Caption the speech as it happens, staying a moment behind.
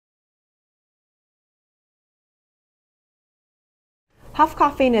Huff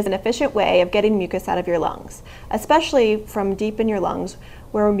coughing is an efficient way of getting mucus out of your lungs, especially from deep in your lungs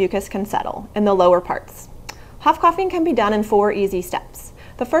where mucus can settle, in the lower parts. Huff coughing can be done in 4 easy steps.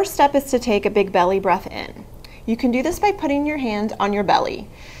 The first step is to take a big belly breath in. You can do this by putting your hand on your belly.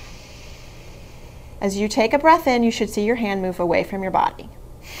 As you take a breath in, you should see your hand move away from your body.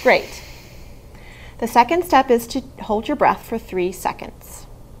 Great. The second step is to hold your breath for 3 seconds.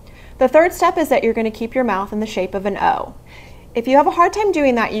 The third step is that you're going to keep your mouth in the shape of an O. If you have a hard time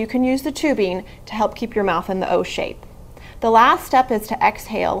doing that, you can use the tubing to help keep your mouth in the O shape. The last step is to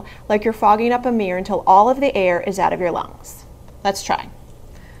exhale like you're fogging up a mirror until all of the air is out of your lungs. Let's try.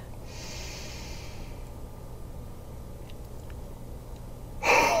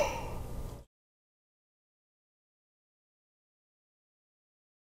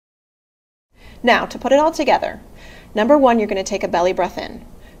 Now, to put it all together, number 1, you're going to take a belly breath in.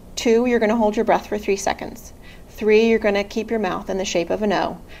 2, you're going to hold your breath for 3 seconds. 3, you're going to keep your mouth in the shape of an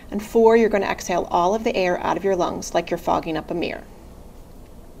O. And 4, you're going to exhale all of the air out of your lungs like you're fogging up a mirror.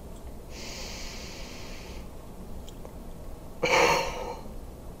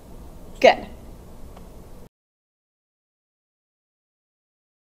 Good.